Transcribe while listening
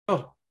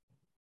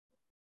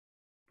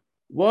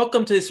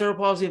Welcome to the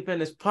Cerebral Palsy and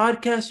Fitness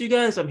Podcast, you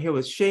guys. I'm here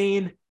with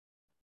Shane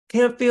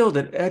Campfield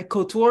and Ed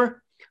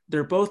Couture.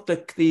 They're both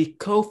the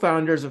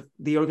co-founders of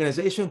the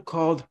organization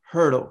called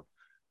Hurdle.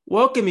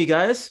 Welcome, you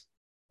guys.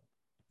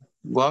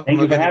 Welcome. Thank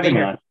We're you for good to be having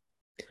here. us.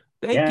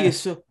 Thank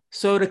you. Yeah.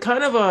 So to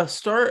kind of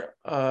start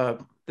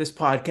this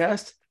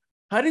podcast,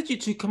 how did you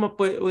two come up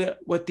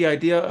with the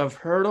idea of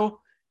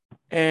Hurdle,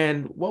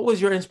 and what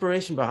was your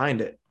inspiration behind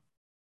it?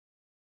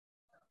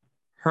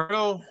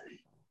 Hurdle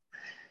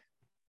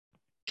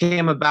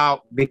came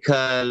about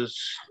because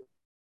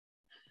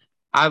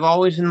I've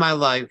always in my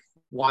life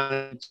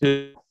wanted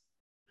to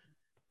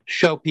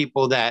show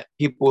people that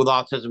people with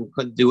autism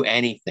could do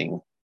anything.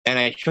 And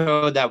I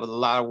showed that with a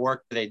lot of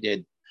work that I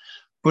did.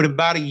 But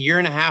about a year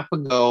and a half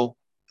ago,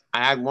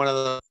 I had one of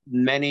the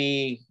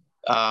many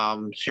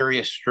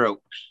serious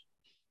strokes.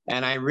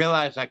 And I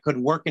realized I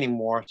couldn't work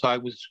anymore. So I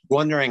was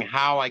wondering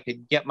how I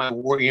could get the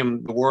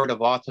word of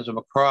autism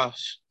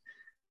across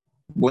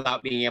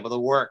without being able to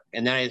work.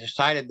 And then I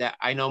decided that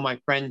I know my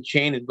friend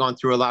Shane had gone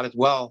through a lot as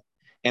well.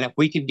 And if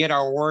we could get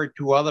our word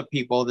to other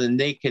people, then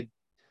they could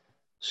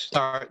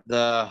start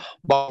the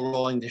ball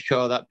rolling to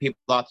show that people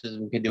with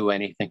autism can do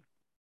anything.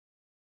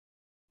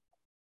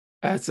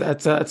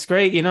 That's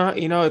great.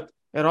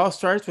 It all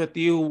starts with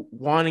you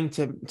wanting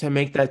to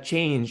make that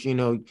change.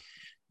 You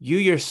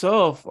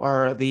yourself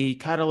are the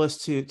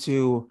catalyst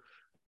to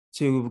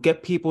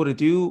get people to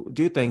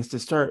do things, to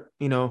start,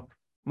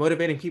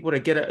 motivating people to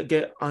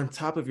get on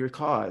top of your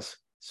cause.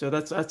 So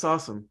that's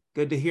awesome.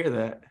 Good to hear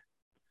that.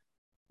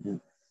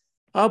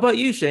 How about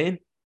you, Shane?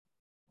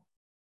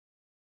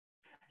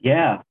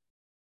 Yeah.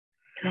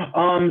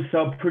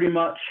 So pretty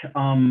much,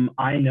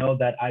 I know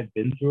that I've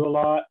been through a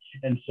lot,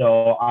 and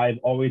so I've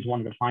always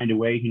wanted to find a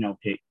way,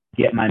 to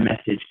get my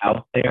message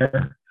out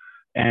there,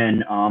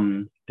 and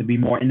to be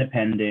more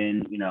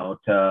independent,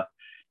 to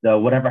the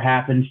whatever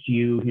happens to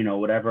you,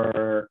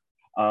 whatever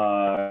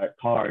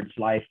cards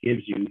life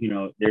gives you,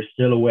 there's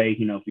still a way,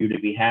 for you to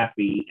be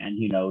happy and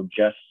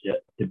just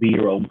to be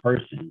your own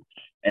person.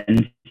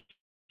 And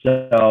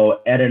so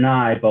Ed and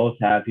I both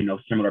have,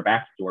 similar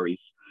backstories.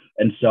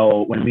 And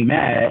so when we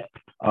met,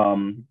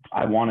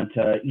 I wanted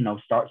to,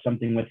 start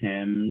something with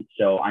him.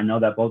 So I know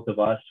that both of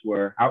us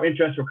our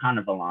interests were kind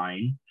of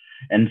aligned.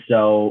 And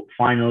so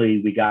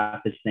finally we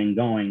got this thing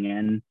going.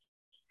 And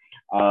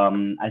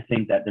I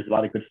think that there's a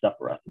lot of good stuff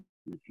for us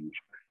in the future.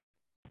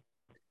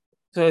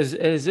 So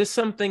is this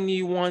something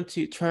you want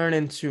to turn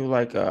into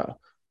like a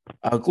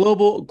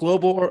global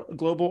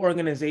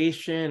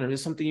organization, or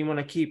is something you want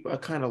to keep a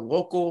kind of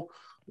local,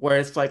 where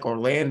it's like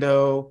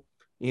Orlando,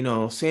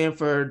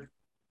 Sanford,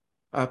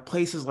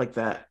 places like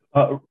that?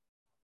 Uh,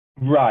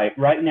 right.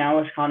 Right now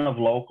it's kind of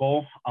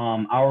local.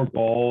 Our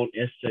goal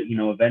is to,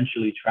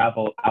 eventually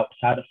travel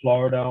outside of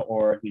Florida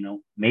or,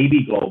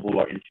 maybe global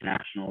or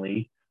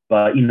internationally.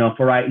 But,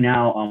 for right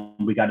now,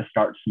 we got to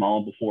start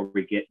small before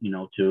we get,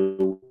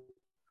 to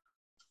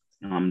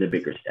the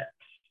bigger steps.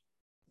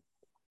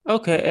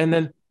 Okay, and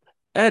then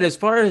Ed, as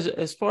far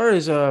as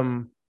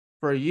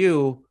for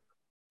you,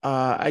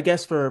 I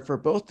guess for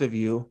both of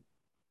you,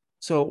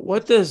 so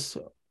what does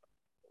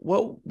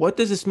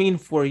this mean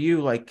for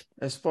you, like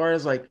as far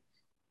as like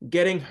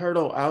getting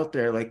Hurdle out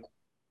there? Like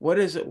what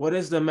is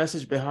the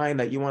message behind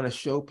that you want to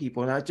show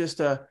people, not just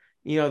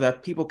that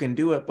people can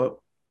do it, but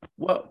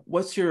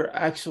what's your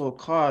actual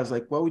cause?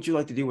 Like what would you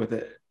like to do with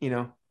it?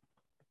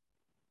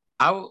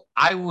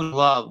 I would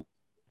love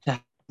to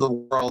have the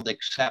world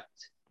accept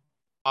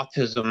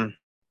autism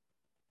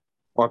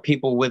or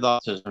people with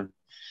autism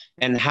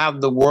and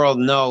have the world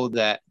know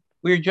that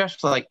we're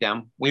just like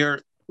them. We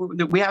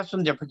have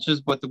some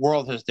differences, but the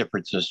world has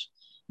differences.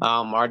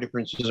 Our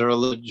differences are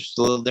just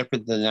a little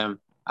different than them.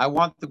 I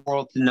want the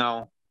world to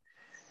know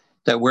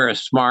that we're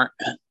as smart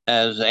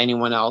as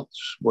anyone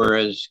else. We're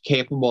as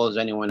capable as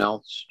anyone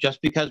else.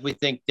 Just because we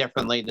think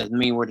differently doesn't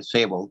mean we're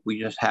disabled. We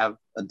just have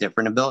a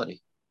different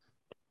ability.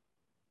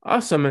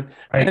 Awesome. And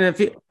Right. and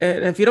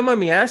if you don't mind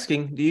me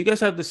asking, do you guys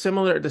have the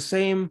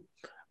same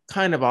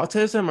kind of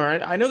autism?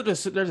 Or I know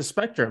there's a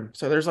spectrum.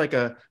 So there's like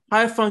a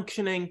high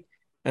functioning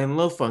and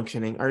low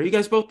functioning. Are you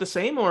guys both the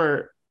same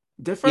or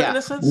different in Yeah,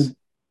 a sense?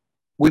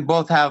 we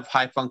both have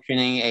high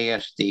functioning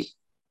ASD.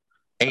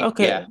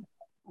 Okay. Yeah.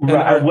 And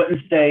Right. I are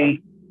wouldn't say,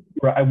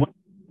 right. I wouldn't,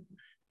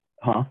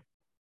 huh?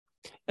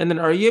 and then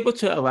are you able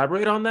to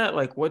elaborate on that?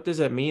 Like what does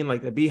that mean?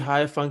 Like to be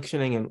high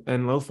functioning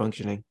and low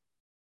functioning?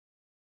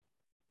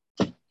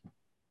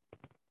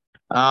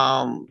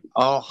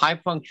 High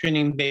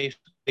functioning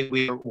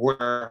basically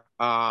we're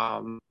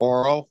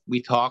oral.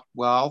 We talk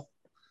well.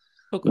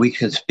 Okay. We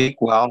can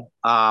speak well.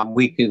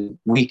 We're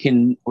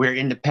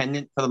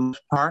independent for the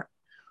most part.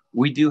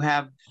 We do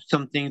have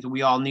some things that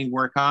we all need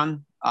work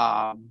on.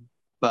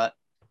 But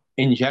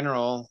in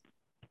general,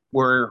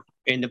 we're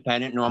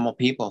independent, normal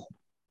people.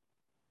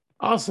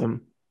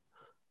 Awesome.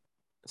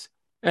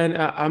 And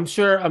I'm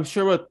sure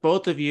with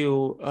both of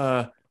you,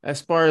 as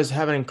far as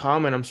having in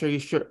common, I'm sure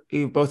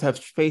you both have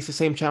faced the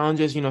same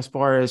challenges, as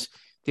far as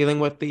dealing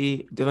with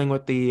the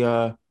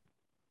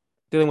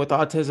dealing with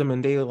autism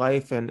in daily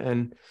life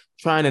and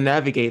trying to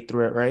navigate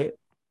through it, right?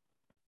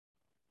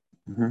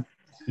 Mhm.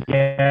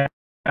 Yeah.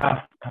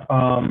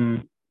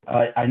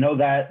 I know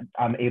that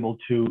I'm able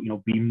to,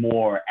 be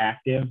more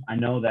active. I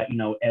know that,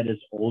 Ed is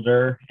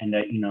older and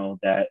that,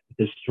 that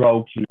his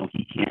strokes, he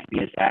can't be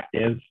as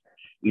active,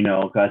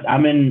 because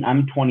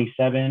I'm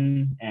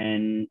 27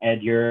 and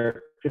Ed,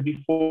 you're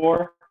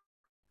 54,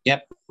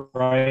 Yep,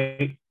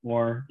 right?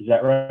 Or is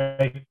that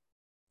right?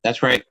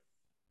 that's right.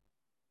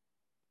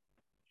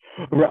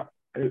 Right.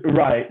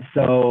 Right.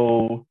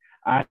 So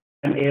I'm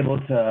able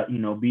to,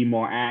 be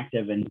more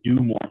active and do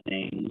more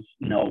things,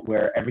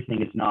 where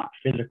everything is not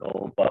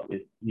physical, but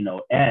with,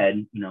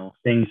 Ed,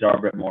 things are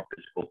a bit more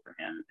physical for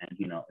him. And,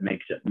 it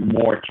makes it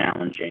more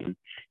challenging,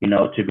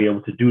 to be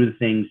able to do the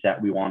things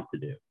that we want to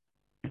do,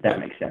 if that But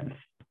makes sense.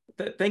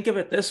 think of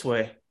it this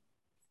way: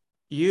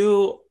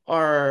 you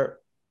are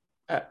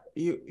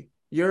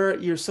you're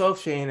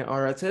yourself, Shane,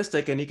 are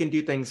autistic, and you can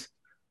do things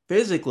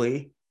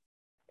physically,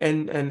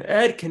 and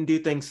Ed can do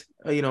things,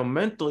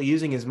 mentally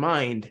using his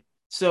mind.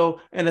 So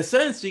in a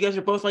sense, you guys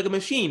are both like a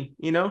machine,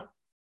 you know?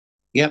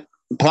 Yep.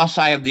 Plus,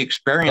 I have the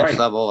experience Right.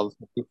 level of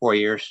 54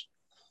 years.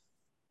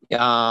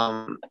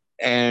 Um,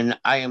 and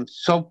I am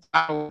so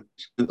proud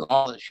of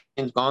all that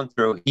Shane's gone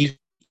through. He's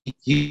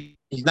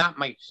not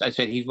my. I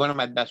said he's one of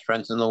my best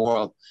friends in the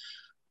world.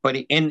 But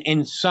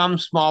in some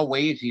small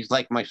ways, he's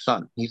like my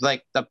son. He's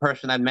like the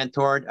person I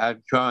mentored.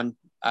 I've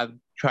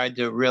tried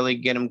to really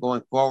get him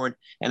going forward,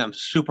 and I'm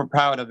super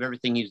proud of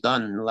everything he's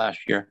done in the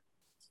last year.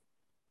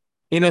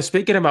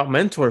 Speaking about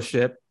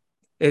mentorship,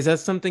 is that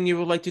something you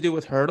would like to do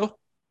with Hurdle?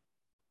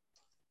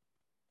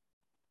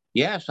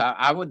 Yes,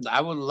 I would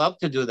love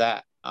to do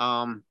that.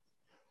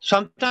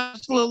 Sometimes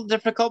it's a little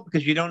difficult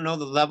because you don't know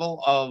the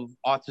level of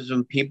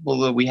autism people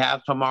that we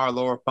have. Some are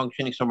lower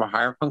functioning, some are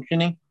higher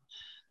functioning.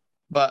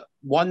 But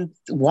one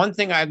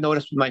thing I've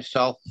noticed with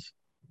myself,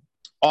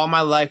 all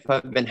my life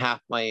I've been half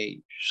my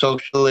age,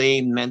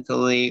 socially,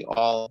 mentally,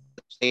 all.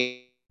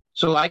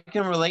 So I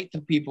can relate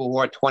to people who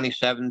are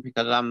 27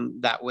 because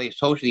I'm that way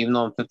socially, even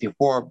though I'm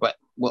 54. But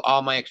with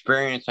all my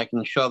experience, I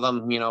can show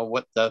them,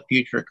 what the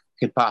future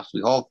could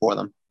possibly hold for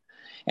them.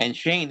 And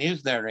Shane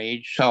is their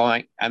age, so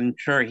I'm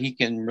sure he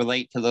can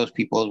relate to those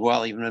people as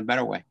well, even in a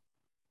better way.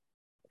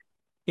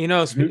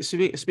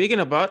 Mhm. Speaking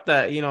about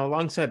that,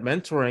 alongside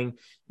mentoring,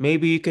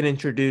 maybe you can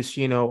introduce,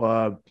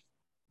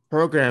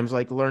 programs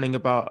like learning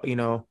about,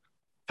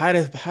 how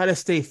to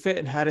stay fit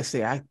and how to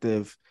stay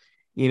active,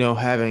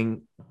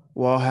 having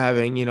while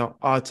having,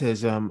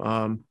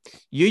 autism.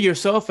 You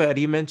yourself, Ed,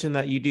 you mentioned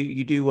that you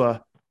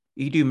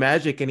do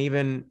magic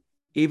and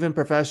even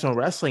professional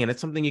wrestling, and it's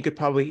something you could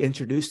probably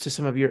introduce to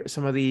some of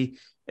the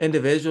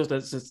individuals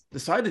that's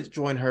decided to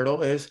join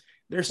Hurdle. Is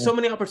there's so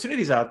many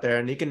opportunities out there,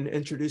 and you can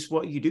introduce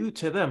what you do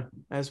to them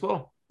as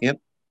well. Yep.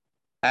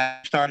 I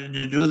started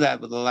to do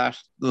that with the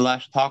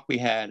last talk we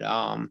had.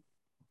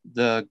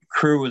 The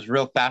crew was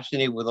real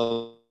fascinated with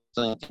those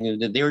things.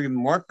 They were even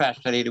more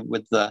fascinated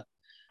with the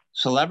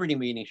celebrity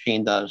meeting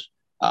Shane does.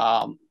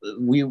 Um,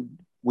 we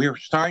we're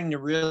starting to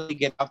really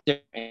get out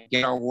there and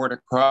get our word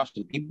across,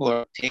 and people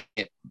are taking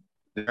it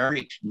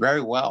very,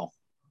 very well.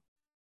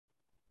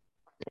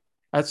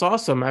 That's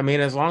awesome. I mean,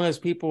 as long as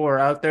people are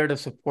out there to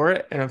support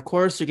it, and of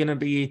course, you're going to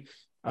be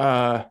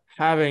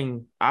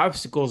having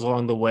obstacles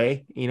along the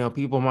way.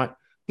 People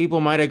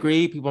might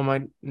agree, people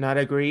might not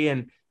agree,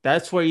 and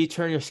that's where you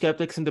turn your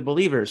skeptics into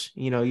believers.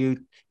 You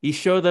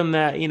show them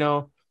that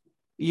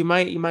you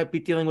might be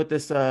dealing with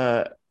this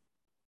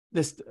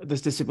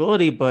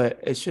disability, but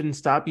it shouldn't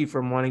stop you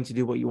from wanting to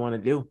do what you want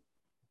to do.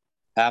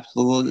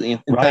 Absolutely.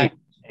 In Right. fact,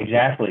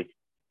 Exactly.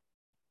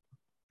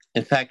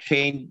 in fact,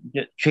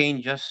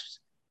 Shane just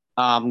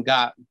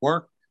got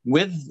work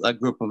with a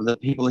group of the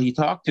people he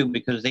talked to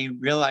because they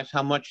realized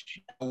how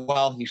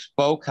well he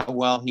spoke, how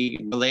well he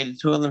related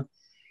to them,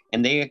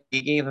 and they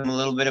gave him a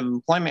little bit of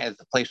employment at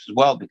the place as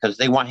well because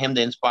they want him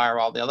to inspire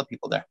all the other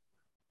people there.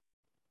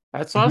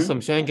 That's awesome,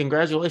 Hmm. Shane.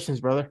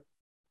 Congratulations, brother.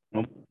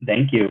 Well,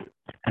 thank you.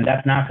 And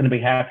that's not going to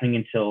be happening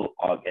until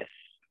August.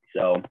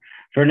 So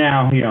for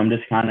now, I'm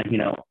just kind of,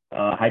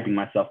 hyping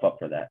myself up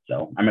for that.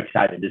 So I'm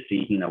excited to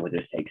see, where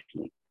this takes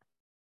me.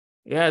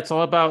 Yeah, it's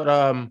all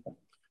about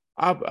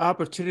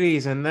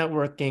opportunities and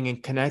networking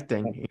and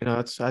connecting.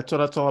 That's what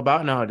it's all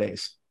about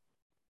nowadays.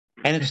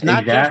 And it's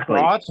not just for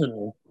Exactly.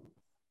 autism.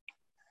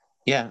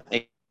 Yeah,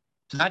 it's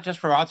not just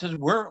for autism.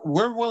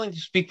 We're willing to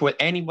speak for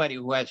anybody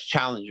who has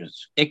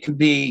challenges. It could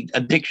be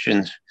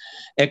addictions,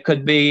 it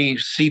could be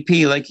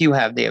CP like you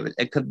have, David.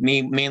 It could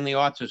be mainly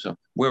autism.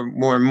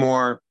 We're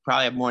more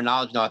probably have more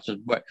knowledge than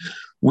autism, but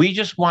we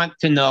just want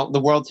to know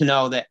the world to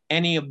know that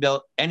any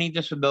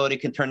disability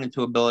can turn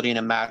into ability in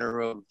a matter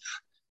of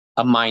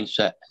a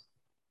mindset.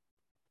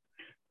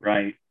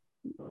 Right.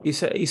 You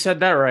said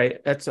that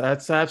right. That's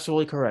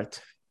absolutely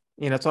correct.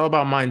 It's all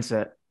about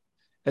mindset.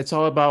 It's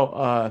all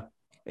about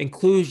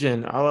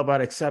inclusion, all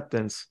about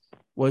acceptance,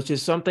 which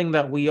is something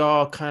that we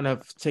all kind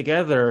of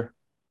together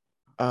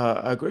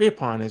agree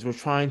upon as we're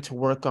trying to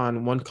work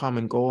on one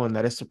common goal, and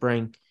that is to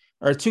bring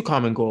or two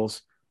common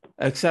goals,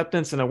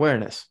 acceptance and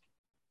awareness.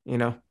 you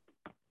know,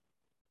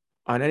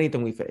 on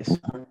anything we face.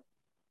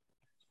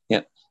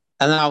 Yeah.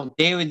 And now,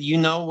 David, you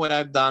know what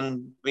I've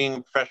done being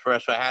a professional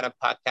wrestler. I had a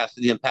podcast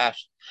in the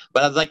past,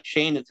 but I'd like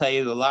Shane to tell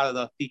you a lot of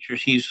the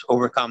features he's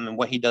overcome and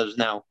what he does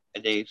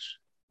nowadays.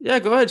 Yeah,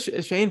 go ahead,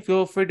 Shane.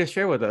 Feel free to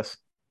share with us.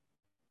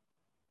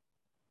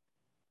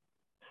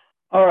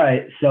 All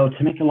right. So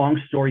to make a long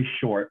story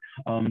short,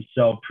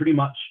 so pretty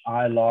much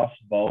I lost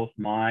both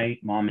my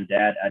mom and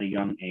dad at a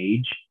young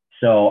age.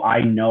 So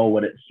I know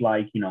what it's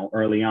like,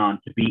 early on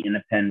to be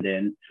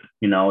independent,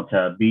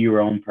 to be your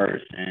own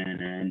person.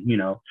 And,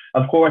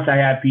 of course I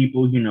had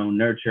people,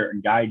 nurture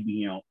and guide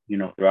me,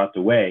 throughout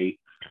the way.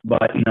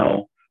 But,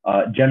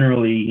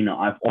 generally,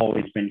 I've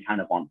always been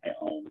kind of on my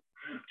own.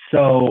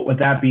 So with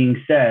that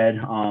being said,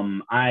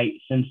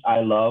 since I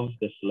love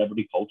the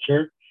celebrity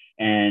culture,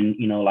 and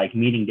like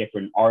meeting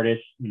different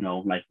artists,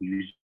 like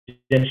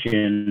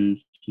musicians,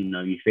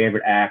 your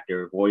favorite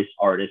actor, voice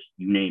artist,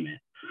 you name it.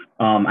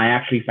 I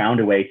actually found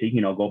a way to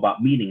go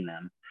about meeting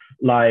them,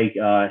 like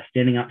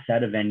standing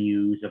outside of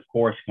venues, of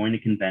course, going to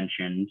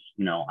conventions.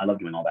 I love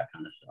doing all that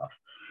kind of stuff.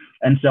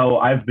 And so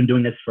I've been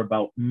doing this for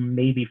about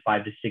maybe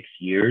 5 to 6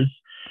 years.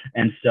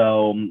 And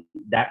so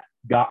that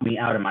got me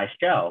out of my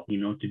shell,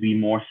 to be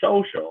more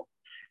social.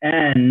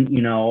 And,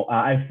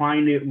 I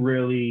find it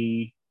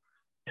really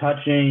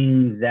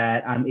touching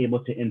that I'm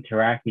able to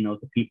interact,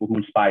 with the people who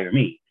inspire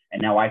me.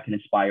 And now I can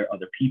inspire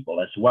other people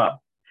as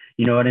well.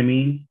 You know what I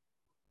mean?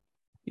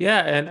 Yeah,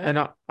 and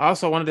I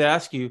also wanted to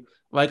ask you,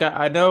 like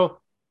I know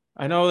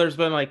there's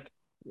been like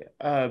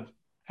uh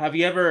have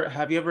you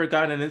ever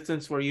gotten an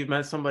instance where you've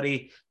met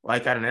somebody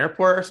like at an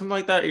airport or something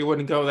like that? Or you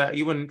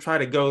wouldn't try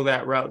to go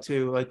that route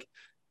too. Like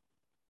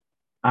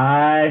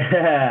I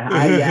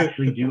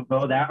actually do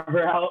go that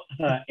route.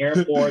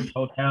 Airports,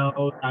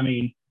 hotels. I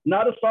mean,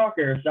 not a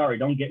stalker. Sorry,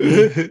 don't get me.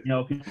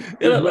 Yeah,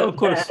 Confused with of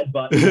course. that,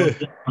 but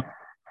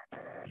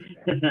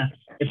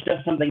it's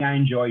just something I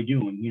enjoy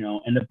doing.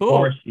 And of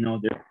course,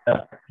 Cool. there's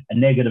a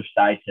negative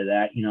side to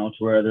that. To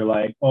where they're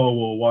like, oh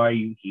well, why are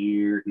you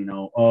here?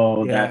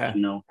 Oh that's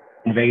Yeah.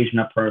 invasion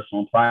of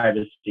personal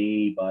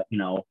privacy. But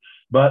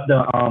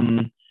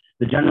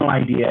the general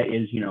idea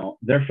is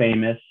they're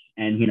famous,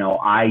 and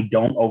I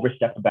don't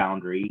overstep a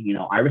boundary.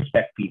 I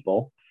respect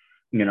people.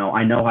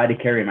 I know how to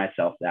carry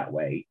myself that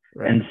way.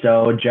 Right. And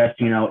so just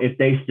if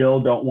they still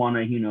don't want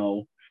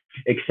to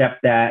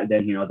accept that,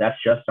 then that's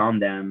just on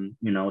them.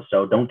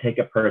 So don't take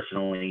it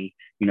personally.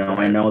 I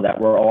Right. know that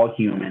we're all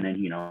human,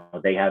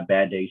 and they have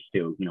bad days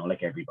too,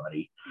 like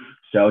everybody.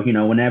 So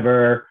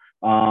whenever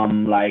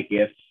like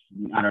if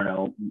I don't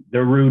know,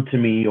 they're rude to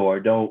me or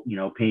don't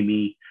pay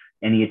me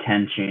any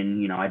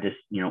attention, I just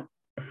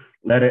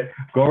let it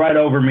go right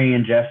over me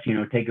and just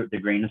take it with a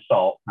grain of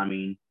salt. I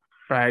mean,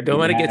 Right. Don't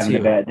you're let it get to having a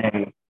you. bad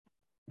day.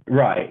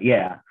 Right.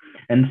 Yeah.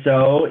 And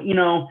so,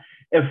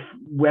 if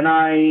when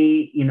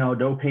I,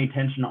 don't pay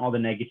attention to all the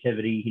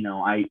negativity,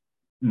 I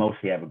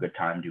mostly have a good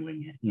time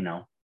doing it.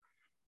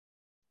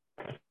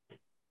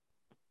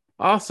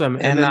 Awesome.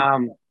 And And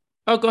then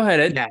oh, go ahead,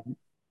 Ed. yeah,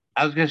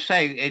 I was gonna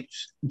say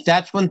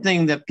that's one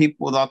thing that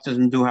people with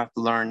autism do have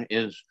to learn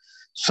is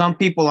some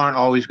people aren't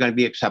always going to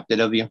be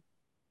accepted of you.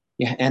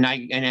 Yeah, and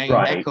I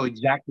Right. echo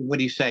exactly what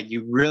he said.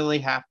 You really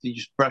have to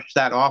just brush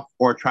that off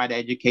or try to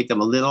educate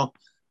them a little,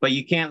 but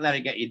you can't let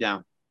it get you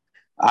down.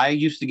 I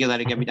used to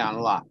let it get me down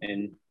a lot,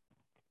 and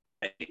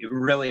it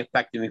really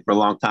affected me for a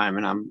long time.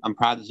 And I'm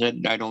proud to say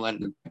I don't let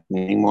it affect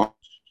me anymore.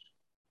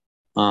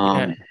 Yeah.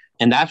 Um,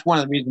 and that's one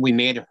of the reasons we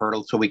made a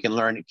hurdle so we can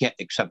learn to get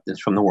acceptance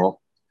from the world.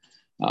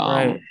 Um,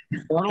 Right.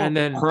 hurdle, And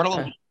then hurdle.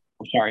 I'm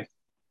sorry. I'm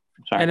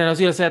and sorry. then I was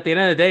gonna say at the end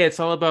of the day, it's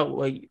all about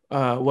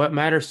what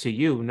matters to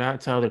you,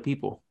 not to other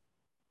people.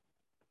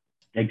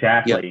 Yep.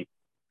 Exactly.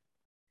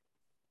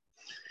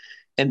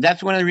 And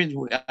that's one of the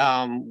reasons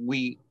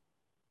we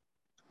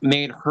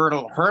made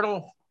hurdle.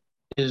 Hurdle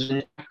is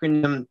an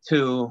acronym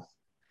to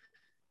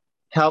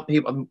help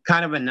people,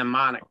 kind of a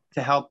mnemonic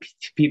to help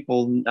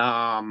people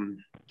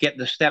get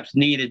the steps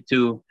needed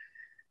to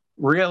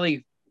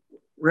really,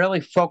 really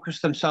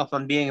focus themselves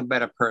on being a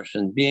better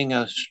person, being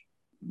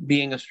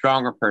a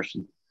stronger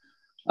person.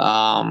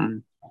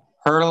 Um,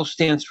 Hurdle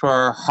stands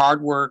for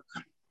hard work,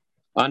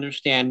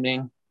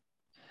 understanding,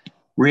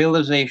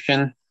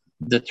 realization,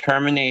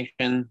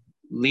 determination,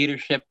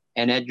 leadership,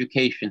 and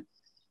education.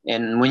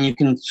 And when you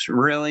can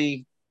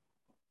really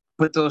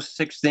put those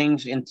six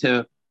things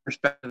into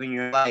perspective in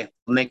your life,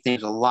 it'll make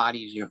things a lot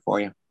easier for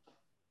you.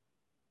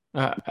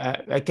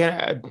 I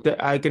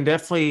can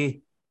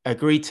definitely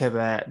agree to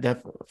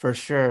that, for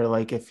sure.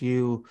 Like if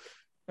you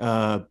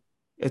uh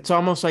it's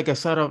almost like a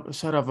set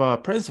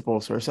of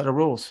principles or a set of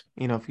rules.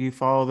 If you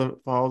follow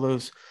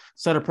those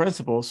set of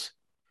principles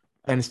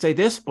and stay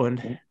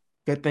disciplined,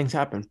 good things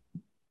happen.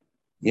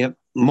 Yep.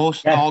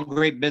 Most Yes. all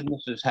great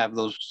businesses have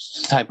those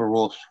type of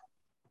rules.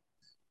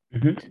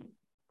 Mm-hmm.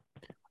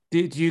 Do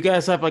you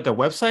guys have like a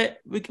website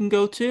we can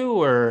go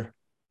to or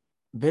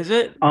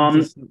visit? Um,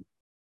 Just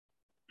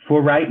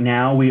for right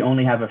now, we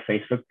only have a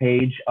Facebook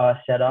page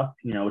set up.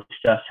 It's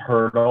just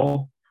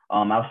Hurdle.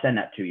 I'll send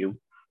that to you.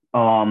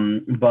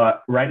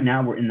 But right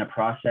now we're in the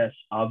process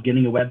of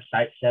getting a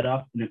website set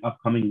up in the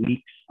upcoming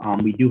weeks.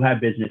 We do have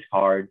business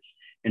cards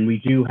and we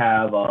do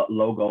have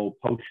logo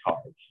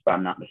postcards, if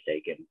I'm not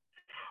mistaken.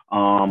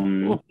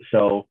 Cool.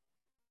 So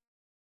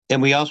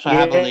And we also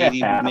have a lady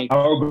who yeah, makes.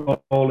 our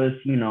goal is,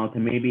 to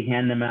maybe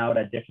hand them out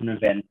at different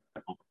events.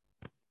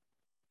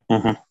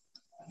 Mhm.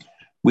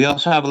 We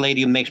also have a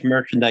lady who makes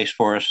merchandise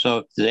for us. So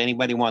if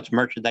anybody wants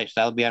merchandise,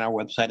 that'll be on our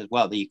website as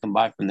well that you can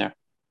buy from there.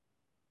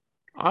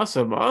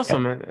 Awesome, Yep.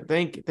 awesome, and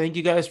thank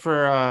you guys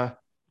for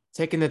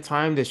taking the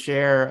time to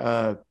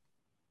share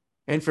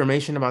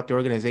information about the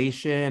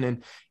organization.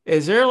 And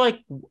is there like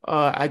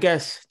I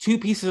guess two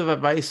pieces of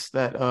advice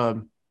that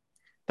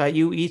that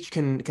you each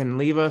can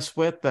leave us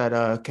with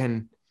that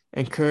can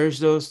encourage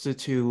those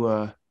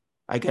to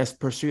I guess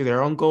pursue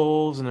their own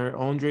goals and their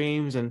own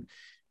dreams and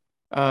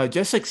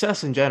just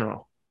success in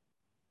general?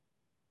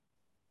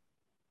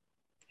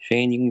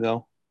 Shane, you can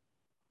go.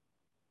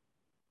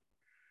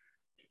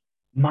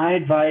 My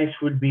advice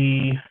would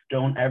be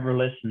don't ever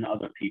listen to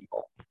other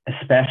people,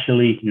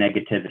 especially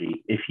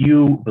negativity. If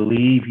you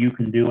believe you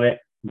can do it,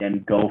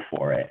 then go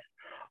for it.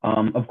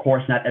 Of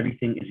course, not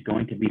everything is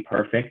going to be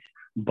perfect,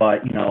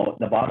 but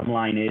the bottom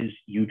line is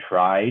you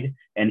tried,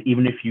 and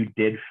even if you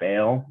did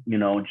fail,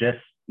 just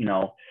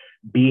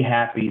be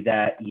happy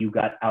that you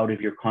got out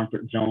of your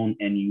comfort zone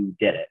and you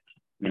did it.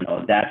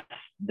 That's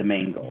the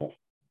main goal.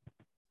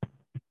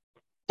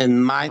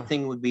 And my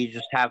thing would be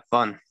just have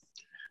fun.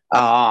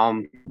 A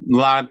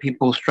lot of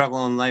people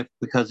struggle in life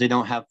because they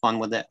don't have fun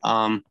with it.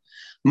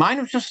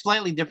 Mine was just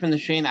slightly different than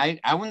Shane.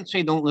 I wouldn't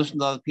say don't listen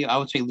to other people. I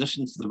would say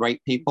listen to the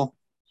right people.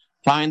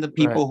 Find the Right.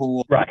 people who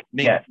will Right.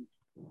 make Yes.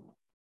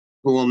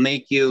 who will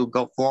make you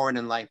go forward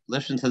in life.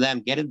 Listen to them.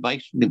 Get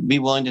advice. Be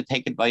willing to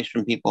take advice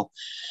from people.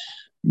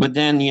 But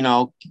then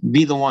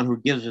be the one who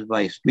gives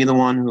advice. Be the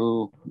one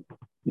who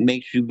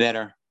makes you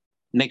better,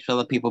 makes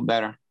other people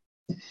better.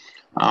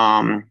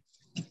 Um,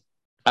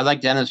 I'd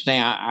like to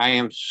understand. I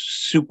am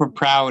super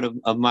proud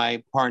of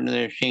my partner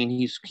there, Shane.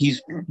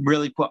 He's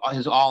really put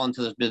his all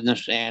into this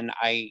business, and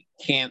I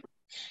can't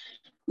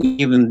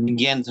even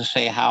begin to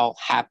say how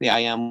happy I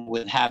am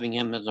with having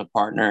him as a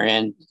partner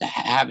and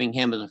having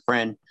him as a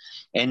friend,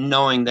 and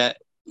knowing that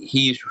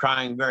he's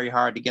trying very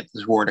hard to get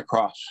this word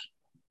across.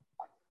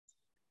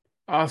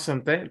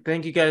 Awesome.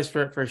 Thank you guys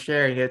for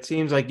sharing. It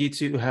seems like you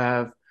two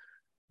have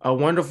a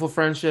wonderful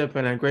friendship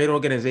and a great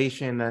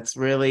organization that's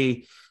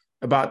really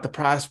about to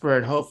prosper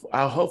and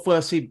hopefully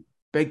I'll see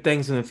big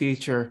things in the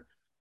future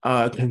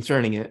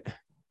concerning it.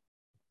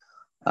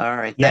 All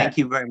right, Yes. thank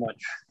you very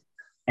much.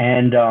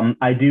 And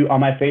I do on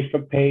my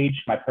Facebook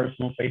page, my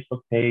personal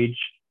Facebook page,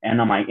 and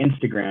on my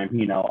Instagram.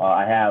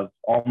 I have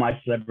all my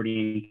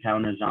celebrity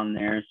encounters on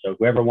there. So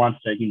whoever wants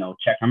to,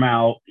 check them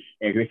out.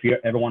 If you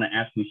ever want to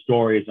ask me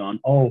stories on,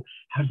 oh,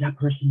 how's that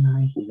person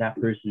nice? Is that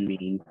person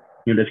mean?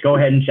 Just go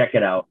ahead and check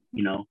it out.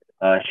 Shane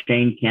All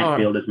right.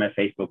 Cantfield is my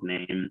Facebook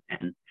name,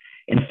 and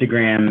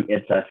Instagram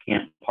it's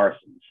Scant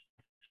Parsons.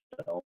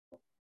 So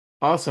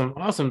Awesome.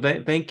 Awesome.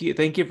 Thank you.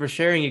 Thank you for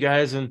sharing, you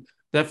guys, and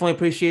definitely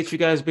appreciate you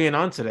guys being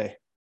on today.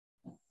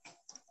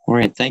 All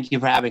right, thank you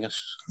for having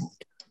us.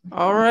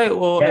 All right.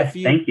 Well, yes,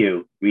 thank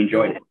you. We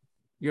enjoyed you're it.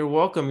 you're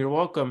welcome. You're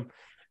welcome.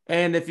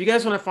 And if you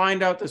guys want to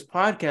find out this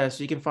podcast,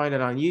 you can find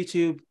it on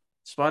YouTube,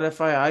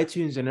 Spotify,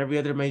 iTunes, and every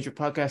other major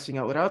podcasting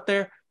outlet out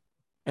there.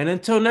 And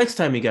until next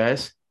time, you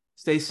guys,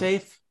 stay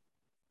safe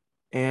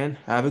and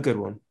have a good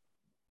one.